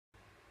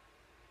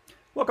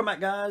Welcome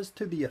back, guys,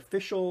 to the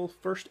official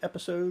first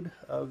episode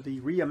of the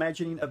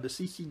reimagining of the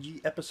CCG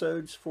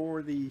episodes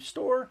for the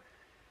store.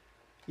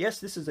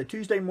 Yes, this is a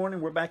Tuesday morning.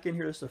 We're back in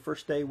here. This is the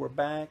first day we're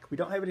back. We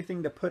don't have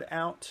anything to put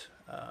out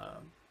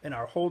in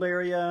our hold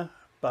area,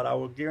 but I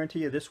will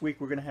guarantee you this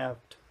week we're going to have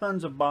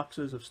tons of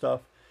boxes of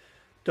stuff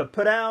to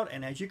put out.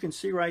 And as you can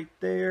see right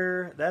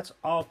there, that's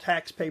all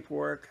tax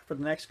paperwork for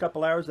the next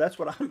couple hours. That's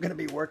what I'm going to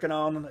be working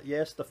on.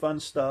 Yes, the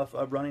fun stuff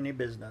of running a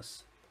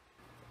business.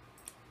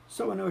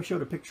 So I know I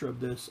showed a picture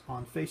of this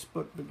on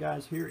Facebook, but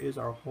guys, here is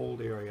our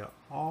hold area.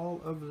 All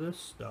of this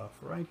stuff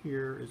right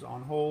here is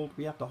on hold.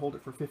 We have to hold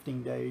it for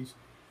 15 days.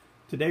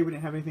 Today we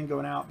didn't have anything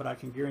going out, but I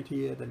can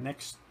guarantee you the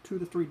next 2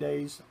 to 3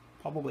 days,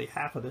 probably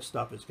half of this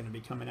stuff is going to be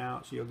coming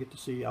out. So you'll get to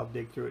see, I'll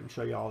dig through it and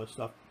show you all this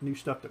stuff, new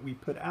stuff that we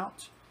put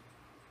out.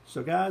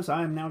 So guys,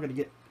 I'm now going to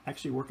get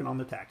actually working on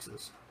the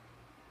taxes.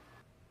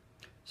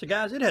 So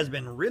guys, it has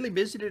been really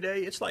busy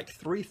today. It's like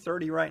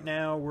 3:30 right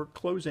now. We're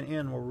closing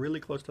in. We're really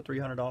close to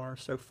 $300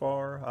 so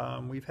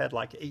far. We've had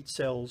like 8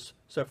 sales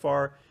so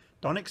far.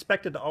 Don't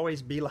expect it to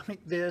always be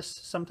like this.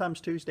 Sometimes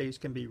Tuesdays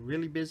can be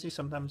really busy.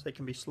 Sometimes they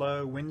can be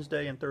slow.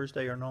 Wednesday and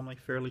Thursday are normally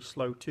fairly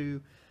slow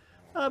too.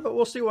 But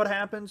we'll see what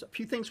happens. A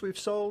few things we've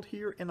sold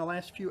here in the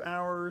last few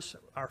hours.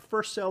 Our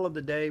first sale of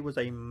the day was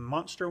a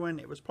monster one.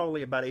 It was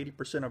probably about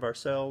 80% of our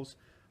sales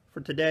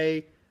for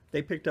today.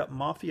 They picked up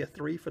Mafia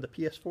 3 for the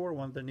PS4,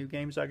 one of the new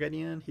games I got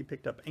in. He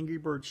picked up Angry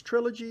Birds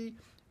Trilogy,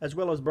 as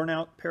well as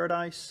Burnout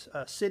Paradise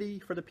City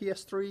for the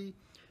PS3.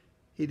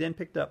 He then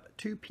picked up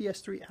 2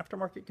 PS3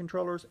 aftermarket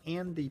controllers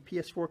and the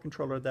PS4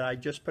 controller that I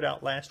just put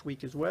out last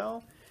week as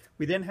well.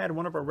 We then had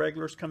one of our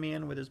regulars come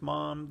in with his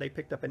mom. They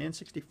picked up an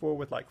N64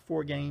 with like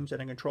 4 games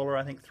and a controller.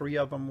 I think 3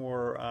 of them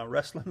were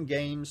wrestling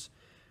games.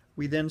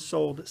 We then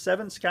sold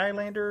 7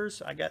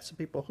 Skylanders. I got some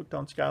people hooked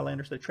on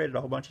Skylanders. They traded a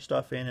whole bunch of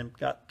stuff in and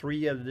got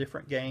 3 of the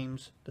different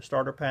games, the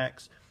starter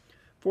packs,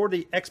 for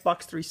the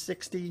Xbox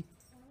 360.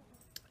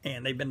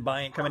 And they've been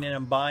coming in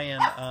and buying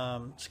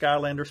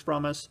Skylanders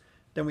from us.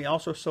 Then we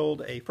also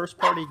sold a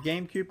first-party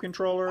GameCube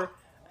controller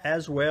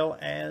as well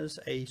as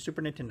a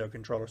Super Nintendo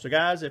controller. So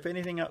guys, if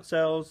anything else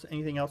sells,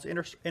 anything else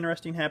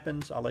interesting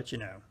happens, I'll let you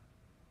know.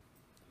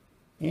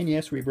 And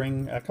yes, we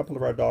bring a couple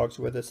of our dogs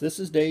with us. This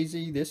is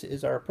Daisy. This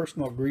is our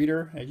personal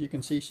greeter. As you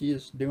can see, she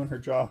is doing her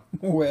job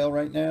well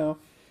right now.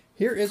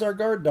 Here is our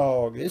guard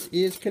dog. This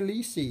is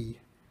Khaleesi.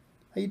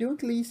 How you doing,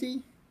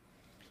 Khaleesi?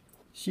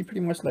 She pretty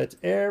much lets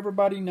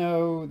everybody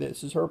know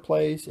this is her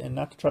place and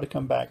not to try to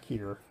come back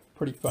here.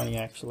 Pretty funny,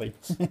 actually.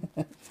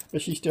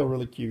 But she's still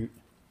really cute.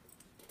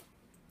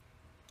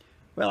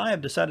 Well, I have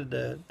decided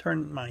to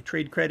turn my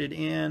trade credit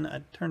in.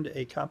 I turned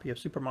a copy of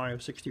Super Mario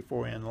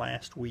 64 in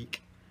last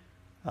week.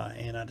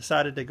 And I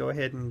decided to go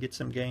ahead and get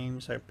some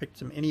games. I picked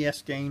some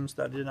NES games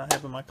that I did not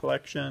have in my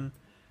collection.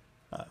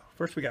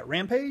 First we got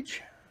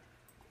Rampage.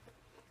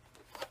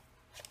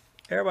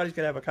 Everybody's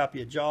got to have a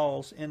copy of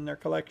Jaws in their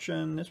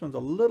collection. This one's a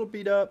little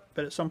beat up,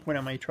 but at some point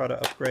I may try to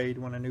upgrade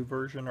when a new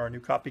version or a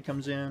new copy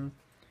comes in.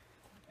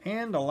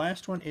 And the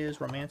last one is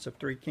Romance of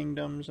Three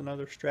Kingdoms,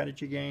 another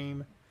strategy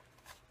game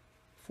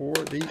for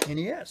the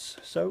NES.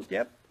 So,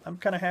 yep. I'm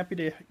kind of happy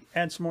to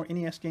add some more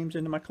NES games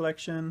into my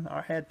collection.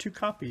 I had 2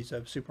 copies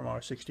of Super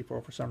Mario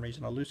 64 for some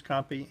reason, a loose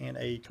copy and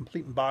a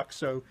complete in box,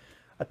 so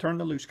I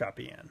turned the loose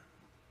copy in.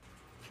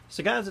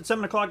 So guys, at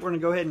 7 o'clock, we're going to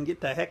go ahead and get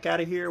the heck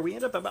out of here. We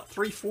ended up about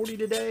 3:40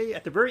 today.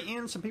 At the very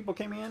end, some people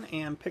came in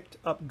and picked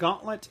up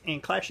Gauntlet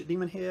and Clash at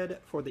Demon Head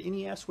for the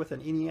NES with an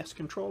NES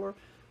controller.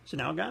 So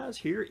now guys,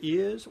 here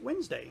is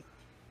Wednesday.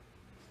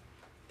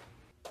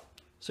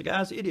 So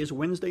guys, it is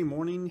Wednesday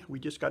morning. We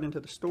just got into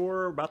the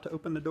store, about to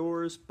open the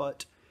doors,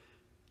 but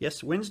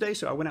yes, Wednesday,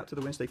 so I went out to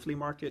the Wednesday flea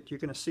market. You're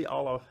going to see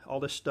all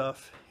this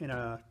stuff in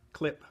a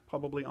clip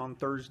probably on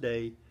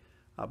Thursday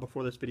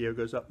before this video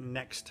goes up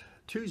next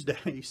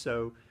Tuesday.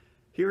 So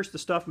here's the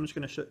stuff. I'm just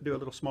going to do a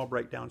little small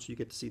breakdown so you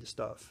get to see the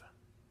stuff.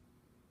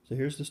 So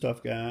here's the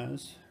stuff,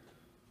 guys.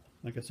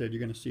 Like I said,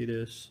 you're going to see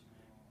this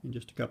in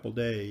just a couple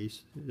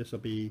days. This will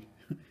be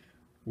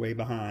way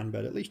behind,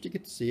 but at least you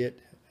get to see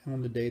it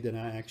on the day that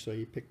I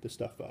actually picked the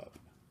stuff up.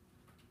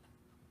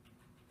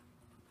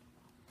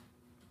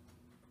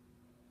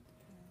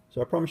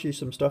 So I promised you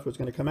some stuff was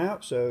going to come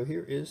out, so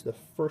here is the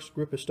first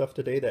group of stuff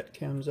today that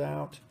comes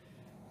out.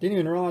 Didn't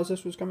even realize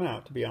this was coming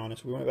out, to be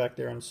honest. We went back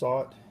there and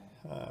saw it.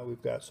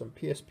 We've got some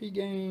PSP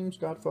games,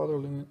 Godfather,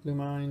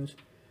 Lumines,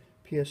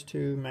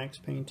 PS2, Max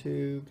Payne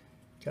 2,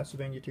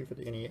 Castlevania 2 for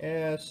the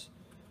NES,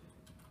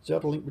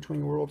 Zelda Link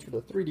Between Worlds for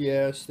the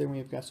 3DS. Then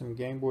we've got some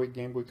Game Boy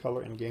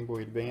Color, and Game Boy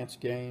Advance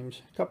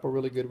games. A couple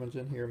really good ones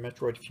in here.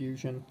 Metroid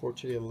Fusion.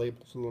 Fortunately, the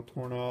label's a little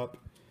torn up.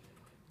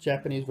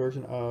 Japanese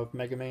version of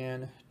Mega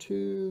Man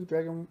 2,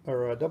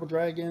 Double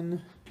Dragon,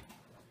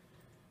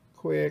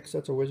 Quicks,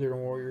 that's a Wizard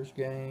and Warriors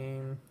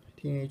game,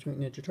 Teenage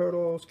Mutant Ninja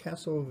Turtles,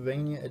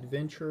 Castlevania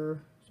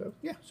Adventure. So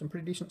yeah, some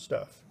pretty decent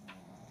stuff.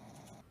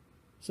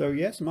 So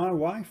yes, my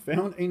wife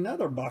found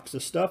another box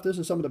of stuff. This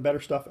is some of the better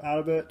stuff out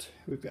of it.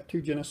 We've got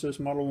 2 Genesis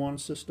Model 1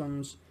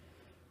 systems,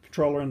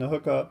 controller and the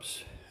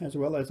hookups, as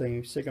well as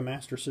a Sega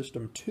Master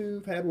System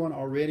 2. I've had one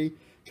already.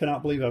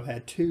 Cannot believe I've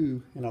had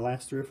 2 in the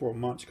last 3 or 4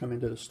 months come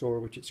into the store,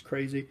 which is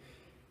crazy.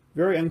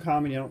 Very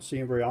uncommon. You don't see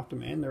them very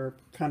often, and they're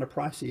kind of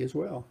pricey as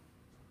well.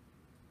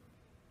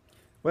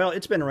 Well,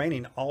 it's been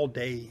raining all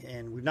day,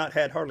 and we've not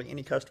had hardly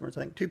any customers.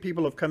 I think 2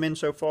 people have come in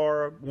so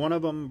far. One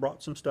of them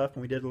brought some stuff,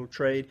 and we did a little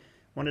trade.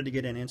 Wanted to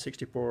get an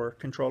N64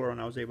 controller,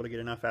 and I was able to get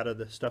enough out of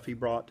the stuff he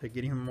brought to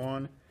get him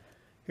one.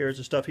 Here's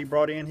the stuff he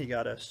brought in. He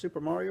got a Super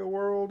Mario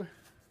World,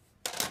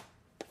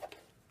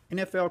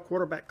 NFL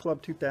Quarterback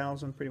Club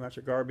 2000, pretty much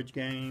a garbage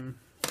game,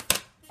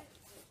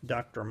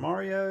 Dr.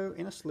 Mario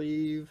in a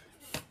sleeve,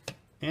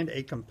 and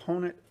a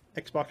component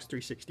Xbox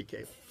 360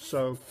 cable.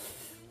 So,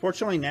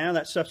 fortunately now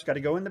that stuff's got to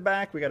go in the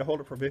back. We got to hold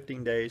it for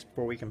 15 days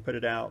before we can put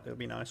it out. It'll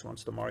be nice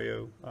once the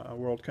Mario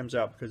World comes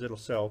out because it'll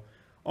sell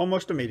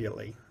almost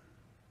immediately.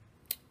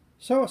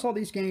 So I saw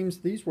these games.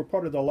 These were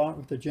part of the lot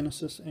with the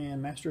Genesis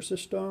and Master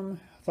System.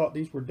 I thought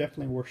these were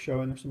definitely worth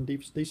showing. There's some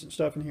decent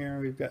stuff in here.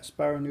 We've got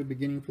Spyro New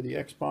Beginning for the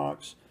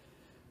Xbox,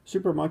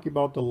 Super Monkey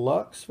Ball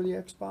Deluxe for the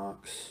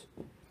Xbox,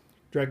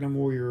 Dragon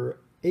Warrior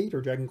 8 or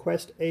Dragon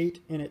Quest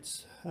 8, and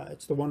it's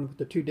the one with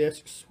the 2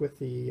 discs with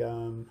the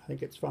I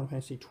think it's Final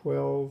Fantasy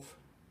 12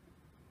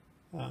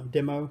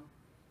 demo.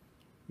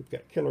 We've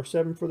got Killer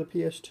 7 for the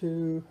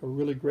PS2, a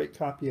really great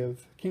copy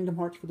of Kingdom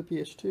Hearts for the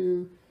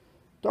PS2,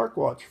 Dark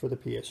Watch for the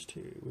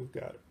PS2. We've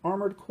got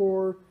Armored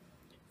Core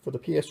for the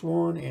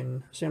PS1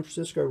 and San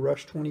Francisco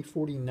Rush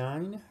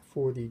 2049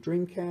 for the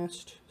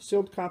Dreamcast.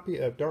 Sealed copy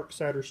of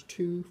Darksiders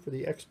 2 for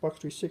the Xbox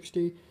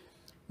 360.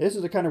 This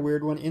is a kind of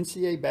weird one.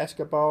 NCAA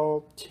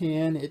Basketball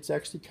 10. It's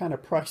actually kind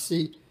of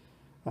pricey.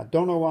 I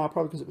don't know why.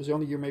 Probably because it was the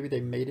only year maybe they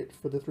made it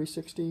for the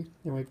 360.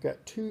 Then we've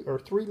got 2 or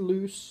 3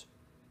 loose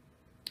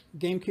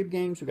GameCube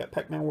games. We've got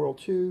Pac-Man World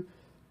 2.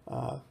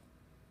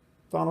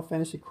 Final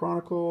Fantasy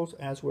Chronicles,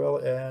 as well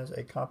as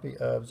a copy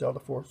of Zelda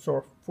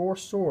Four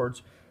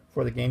Swords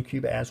for the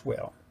GameCube as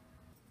well.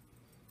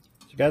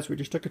 So guys, we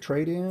just took a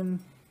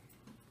trade-in.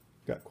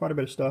 Got quite a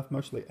bit of stuff,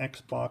 mostly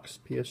Xbox,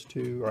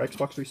 PS2, or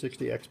Xbox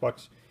 360,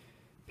 Xbox,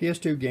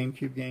 PS2,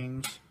 GameCube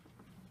games.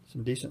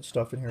 Some decent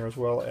stuff in here, as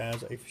well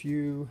as a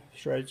few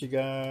strategy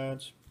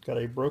guides. Got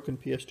a broken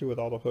PS2 with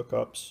all the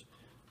hookups.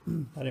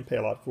 I didn't pay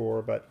a lot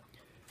for, but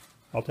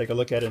I'll take a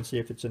look at it and see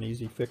if it's an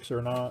easy fix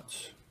or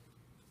not.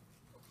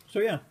 So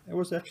yeah, it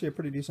was actually a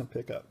pretty decent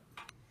pickup.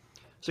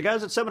 So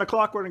guys, at 7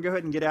 o'clock, we're going to go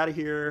ahead and get out of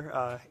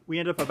here. We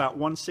ended up about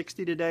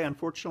 160 today,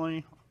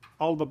 unfortunately.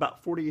 All of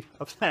about 40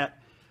 of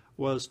that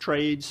was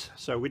trades,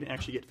 so we didn't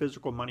actually get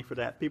physical money for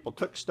that. People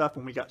took stuff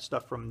and we got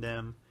stuff from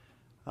them.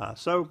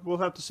 So we'll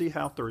have to see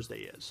how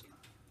Thursday is.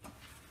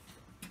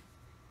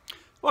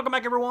 Welcome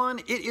back, everyone.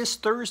 It is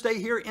Thursday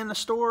here in the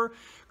store.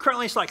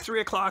 Currently, it's like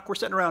 3 o'clock. We're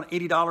sitting around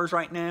 $80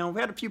 right now. We've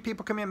had a few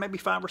people come in, maybe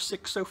 5 or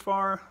 6 so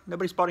far.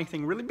 Nobody's bought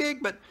anything really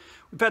big, but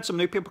we've had some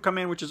new people come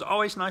in, which is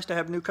always nice to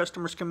have new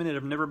customers come in that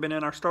have never been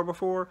in our store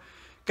before.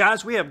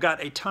 Guys, we have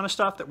got a ton of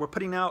stuff that we're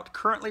putting out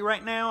currently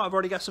right now. I've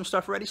already got some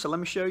stuff ready, so let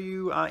me show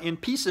you in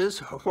pieces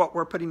what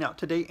we're putting out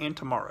today and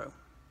tomorrow.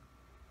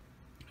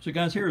 So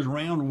guys, here is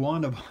round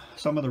 1 of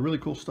some of the really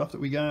cool stuff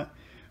that we got.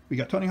 We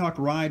got Tony Hawk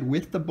Ride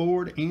with the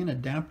board and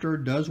adapter.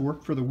 Does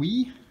work for the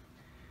Wii.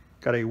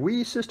 Got a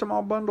Wii system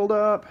all bundled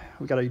up.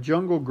 We got a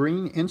Jungle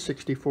Green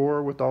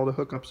N64 with all the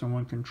hookups in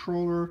one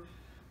controller.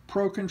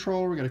 Pro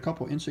controller. We got a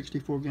couple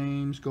N64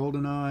 games.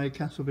 GoldenEye,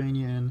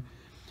 Castlevania, and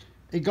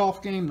a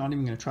golf game. Not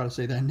even going to try to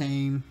say that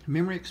name.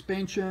 Memory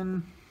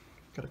expansion.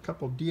 Got a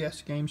couple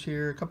DS games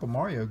here. A couple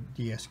Mario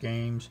DS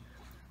games.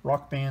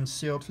 Rock Band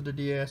sealed for the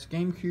DS.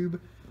 GameCube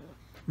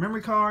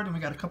memory card, and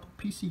we got a couple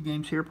PC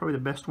games here. Probably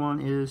the best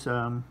one is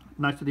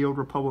Knights of the Old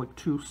Republic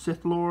 2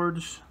 Sith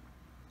Lords.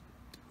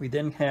 We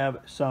then have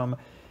some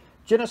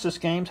Genesis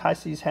games. High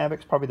Seas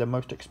Havoc's probably the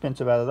most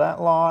expensive out of that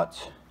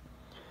lot.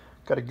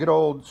 Got a good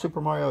old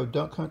Super Mario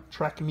Dunk Hunt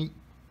Track and Meet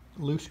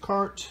loose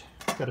cart.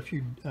 Got a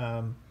few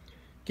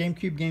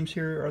GameCube games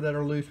here that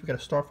are loose. We got a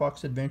Star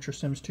Fox Adventure,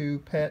 Sims 2,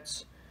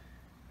 Pets,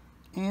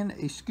 and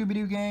a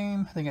Scooby-Doo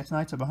game. I think that's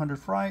Knights of 100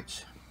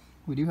 Frights.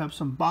 We do have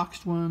some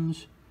boxed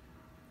ones.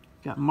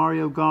 Got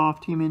Mario Golf,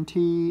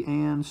 TMNT,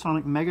 and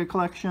Sonic Mega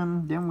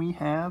Collection. Then we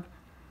have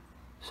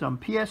some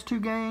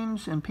PS2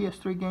 games and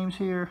PS3 games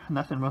here.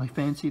 Nothing really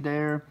fancy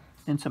there.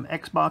 And some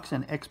Xbox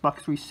and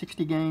Xbox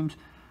 360 games.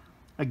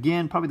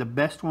 Again, probably the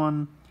best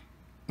one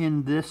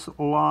in this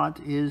lot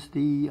is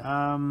the,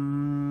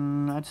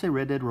 I'd say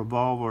Red Dead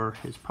Revolver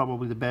is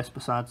probably the best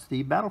besides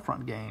the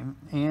Battlefront game.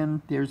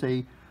 And there's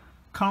a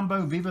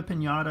combo Viva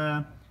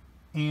Pinata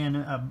and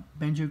a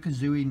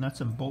Banjo-Kazooie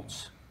Nuts and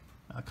Bolts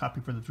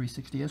copy for the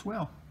 360 as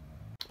well.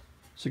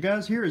 So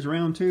guys, here is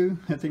round 2.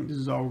 I think this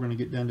is all we're going to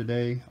get done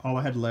today. All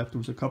I had left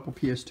was a couple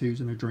PS2s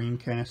and a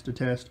Dreamcast to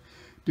test.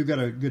 Do got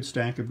a good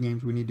stack of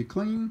games we need to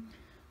clean.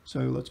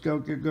 So let's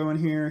get going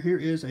here. Here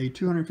is a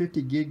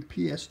 250 gig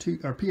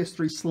PS2 or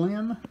PS3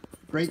 Slim.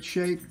 Great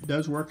shape,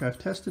 does work. I've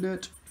tested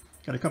it.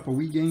 Got a couple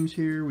Wii games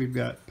here. We've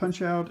got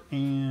Punch Out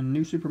and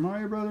New Super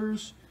Mario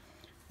Brothers.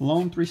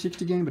 Lone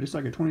 360 game, but it's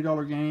like a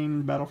 $20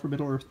 game. Battle for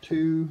Middle-earth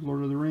 2,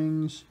 Lord of the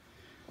Rings.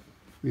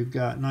 We've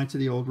got Knights of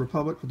the Old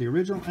Republic for the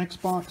original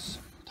Xbox,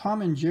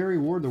 Tom and Jerry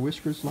War of the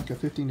Whiskers, like a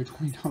 $15 to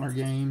 $20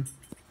 game.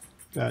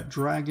 Got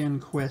Dragon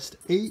Quest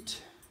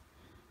 8,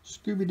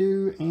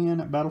 Scooby-Doo,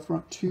 and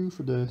Battlefront 2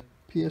 for the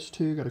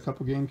PS2. Got a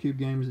couple GameCube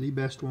games. The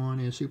best one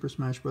is Super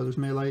Smash Bros.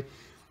 Melee.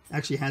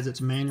 Actually has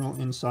its manual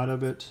inside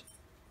of it.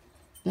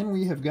 Then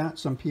we have got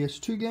some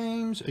PS2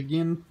 games.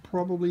 Again,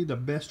 probably the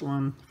best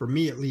one, for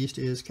me at least,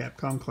 is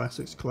Capcom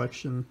Classics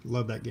Collection.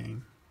 Love that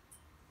game.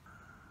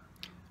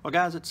 Well,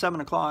 guys, it's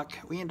 7 o'clock.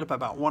 We ended up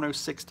about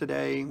 106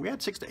 today. We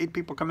had 6 to 8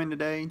 people come in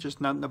today.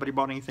 Just nobody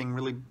bought anything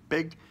really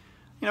big.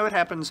 You know, it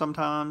happens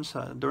sometimes.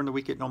 During the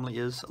week, it normally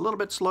is a little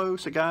bit slow.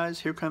 So,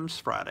 guys, here comes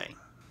Friday.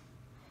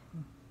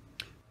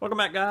 Welcome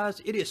back,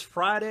 guys. It is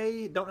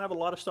Friday. Don't have a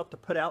lot of stuff to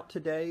put out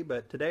today,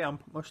 but today I'm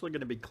mostly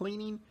going to be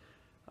cleaning.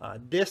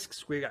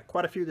 Discs, we got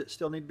quite a few that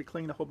still need to be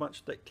cleaned. A whole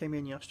bunch that came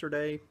in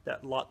yesterday.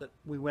 That lot that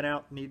we went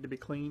out needed to be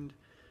cleaned.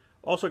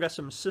 Also got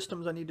some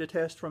systems I need to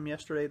test from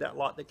yesterday. That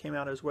lot that came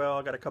out as well.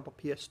 I got a couple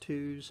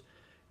PS2s,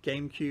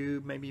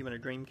 GameCube, maybe even a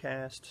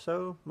Dreamcast.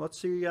 So let's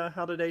see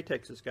how the day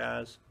takes us,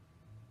 guys.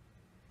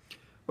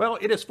 Well,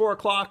 it is 4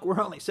 o'clock. We're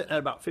only sitting at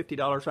about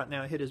 $50 right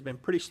now. It has been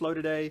pretty slow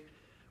today.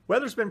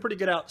 Weather's been pretty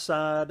good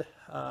outside.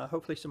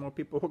 Hopefully some more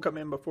people will come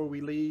in before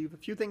we leave. A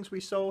few things we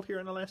sold here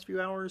in the last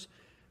few hours.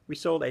 We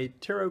sold a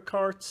tarot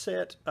card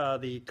set,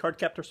 the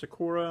Cardcaptor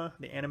Sakura,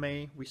 the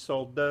anime. We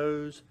sold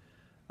those.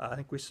 I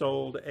think we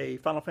sold a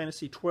Final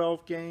Fantasy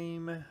 12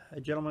 game.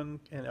 A gentleman,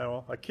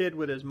 a kid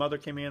with his mother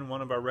came in.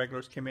 One of our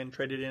regulars came in,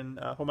 traded in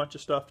a whole bunch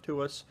of stuff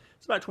to us.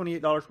 It's about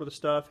 $28 worth of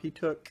stuff. He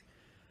took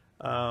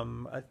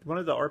one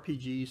of the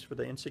RPGs for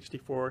the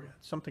N64,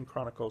 something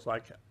Chronicles,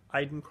 like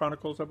Iden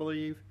Chronicles, I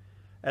believe,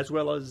 as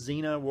well as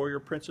Xena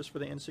Warrior Princess for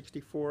the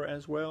N64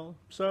 as well.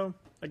 So,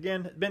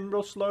 again, it's been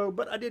real slow,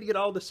 but I did get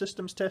all the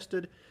systems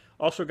tested.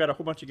 Also got a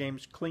whole bunch of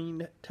games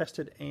cleaned,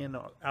 tested, and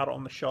out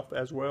on the shelf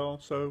as well.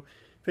 So,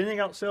 if anything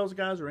else sells,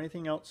 guys, or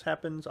anything else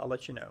happens, I'll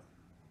let you know.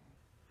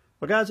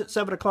 Well, guys, at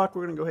 7 o'clock,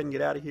 we're going to go ahead and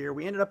get out of here.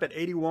 We ended up at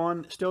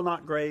 81. Still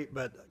not great,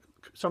 but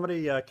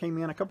somebody came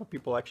in. A couple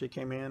people actually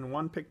came in.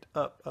 One picked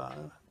up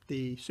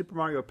the Super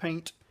Mario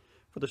Paint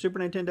for the Super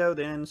Nintendo.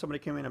 Then somebody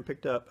came in and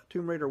picked up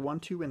Tomb Raider 1,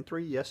 2, and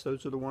 3. Yes,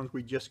 those are the ones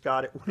we just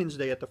got at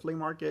Wednesday at the flea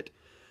market.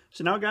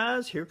 So now,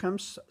 guys, here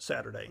comes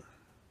Saturday.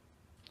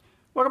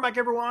 Welcome back,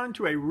 everyone,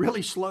 to a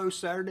really slow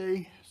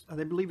Saturday.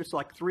 I believe it's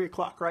like 3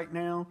 o'clock right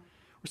now.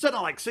 We're sitting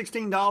at like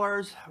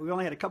 $16. We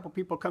only had a couple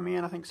people come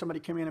in. I think somebody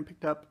came in and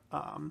picked up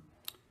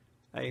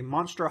a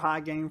Monster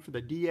High game for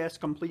the DS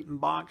complete in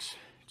box.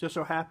 Just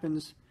so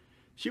happens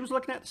she was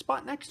looking at the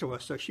spot next to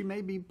us, so she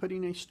may be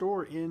putting a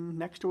store in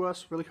next to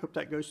us. Really hope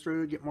that goes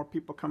through, get more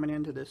people coming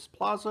into this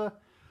plaza.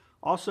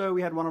 Also,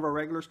 we had one of our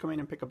regulars come in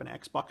and pick up an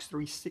Xbox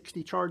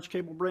 360 charge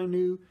cable, brand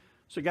new.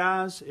 So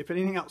guys, if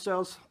anything else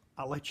sells,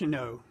 I'll let you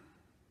know.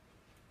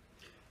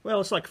 Well,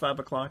 it's like 5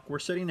 o'clock. We're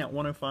sitting at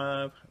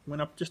 105.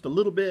 Went up just a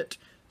little bit.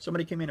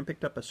 Somebody came in and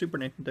picked up a Super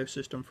Nintendo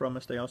system from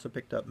us. They also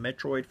picked up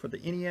Metroid for the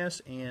NES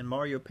and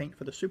Mario Paint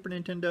for the Super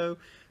Nintendo.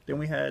 Then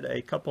we had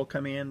a couple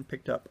come in,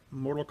 picked up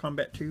Mortal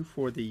Kombat 2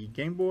 for the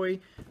Game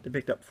Boy. They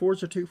picked up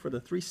Forza 2 for the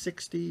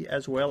 360,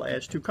 as well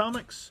as 2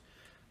 comics.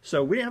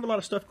 So we didn't have a lot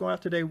of stuff go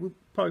out today. We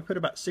probably put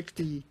about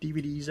 60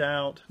 DVDs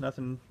out.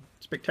 Nothing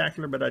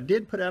spectacular, but I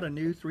did put out a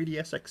new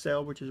 3DS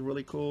XL, which is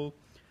really cool.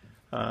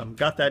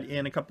 Got that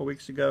in a couple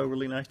weeks ago.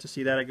 Really nice to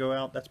see that go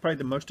out. That's probably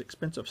the most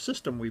expensive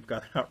system we've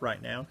got out right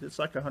now. It's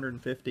like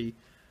 150.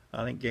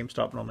 I think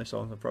GameStop normally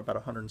sells them for about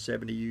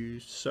 170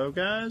 used. So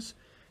guys,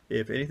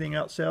 if anything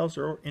else sells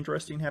or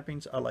interesting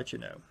happens, I'll let you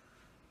know.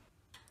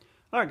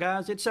 Alright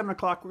guys, it's 7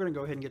 o'clock. We're going to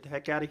go ahead and get the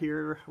heck out of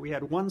here. We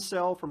had one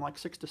sell from like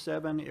 6 to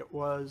 7. It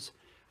was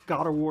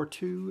God of War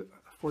 2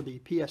 for the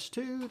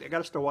PS2. They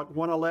got us to like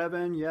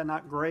 111. Yeah,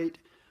 not great.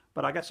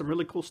 But I got some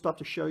really cool stuff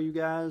to show you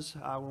guys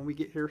when we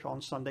get here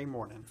on Sunday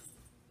morning.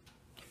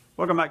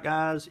 Welcome back,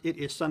 guys. It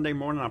is Sunday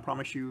morning. I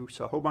promise you it's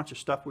a whole bunch of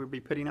stuff we'll be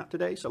putting out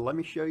today. So let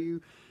me show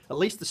you at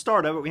least the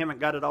start of it. We haven't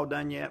got it all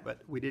done yet,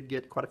 but we did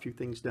get quite a few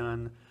things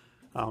done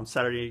on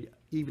Saturday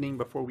evening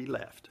before we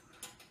left.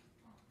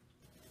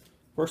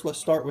 First, let's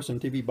start with some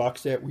TV box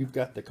set. We've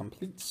got the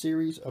complete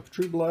series of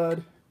True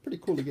Blood. Pretty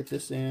cool to get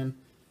this in.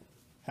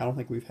 I don't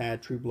think we've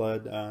had True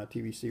Blood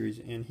TV series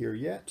in here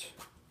yet.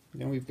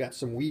 Then we've got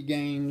some Wii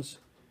games.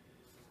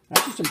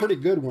 Actually, some pretty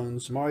good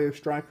ones. Mario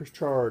Strikers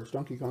Charge,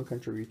 Donkey Kong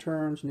Country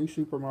Returns, New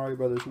Super Mario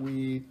Bros.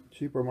 Wii,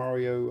 Super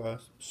Mario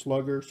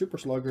Super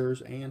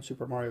Sluggers, and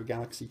Super Mario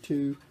Galaxy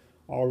 2.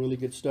 All really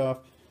good stuff.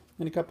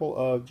 And a couple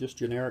of just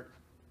generic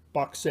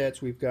box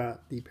sets. We've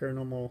got the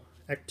Paranormal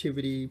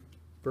Activity,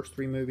 first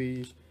 3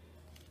 movies.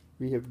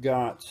 We have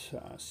got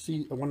I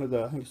think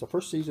it's the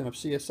first season of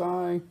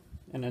CSI,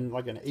 and then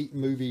like an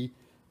 8-movie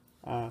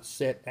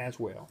set as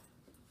well.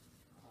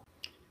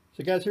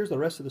 So guys, here's the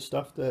rest of the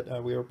stuff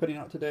that we were putting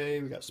out today.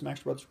 We got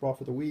Smash Bros. Brawl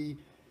for the Wii,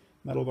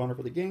 Medal of Honor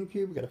for the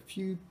GameCube. We got a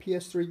few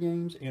PS3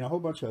 games and a whole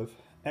bunch of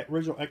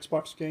original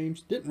Xbox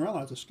games. Didn't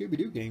realize the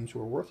Scooby-Doo games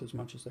were worth as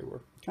much as they were.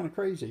 Kind of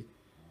crazy.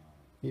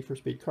 Need for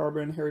Speed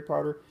Carbon, Harry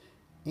Potter,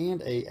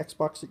 and a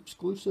Xbox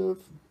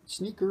exclusive,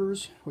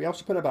 sneakers. We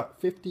also put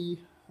about 50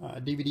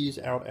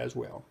 DVDs out as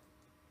well.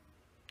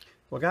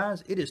 Well,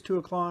 guys, it is 2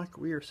 o'clock.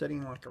 We are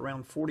sitting like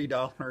around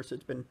 $40.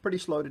 It's been pretty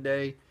slow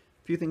today.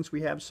 A few things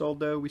we have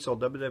sold, though. We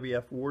sold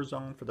WWF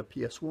Warzone for the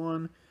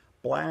PS1,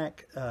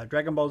 Black,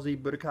 Dragon Ball Z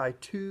Budokai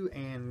 2,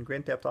 and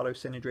Grand Theft Auto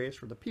San Andreas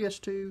for the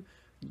PS2,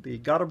 the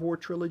God of War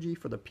trilogy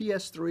for the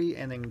PS3,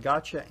 and then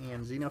Gotcha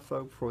and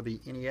Xenophobe for the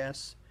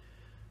NES.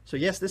 So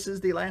yes, this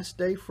is the last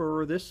day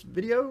for this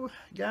video,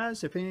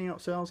 guys. If anything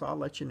else sells, I'll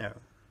let you know.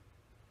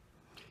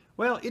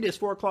 Well, it is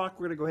 4 o'clock.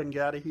 We're going to go ahead and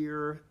get out of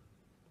here.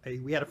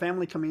 We had a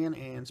family come in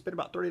and spend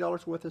about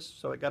 $30 with us,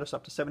 so it got us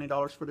up to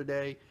 $70 for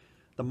today.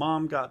 The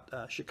mom got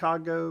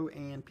Chicago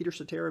and Peter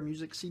Cetera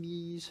music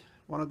CDs.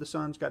 One of the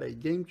sons got a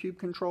GameCube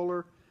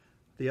controller.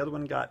 The other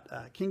one got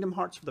Kingdom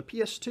Hearts for the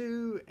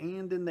PS2,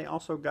 and then they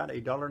also got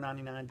a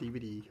 $1.99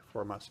 DVD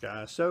for us,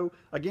 guys. So,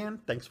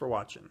 again, thanks for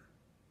watching.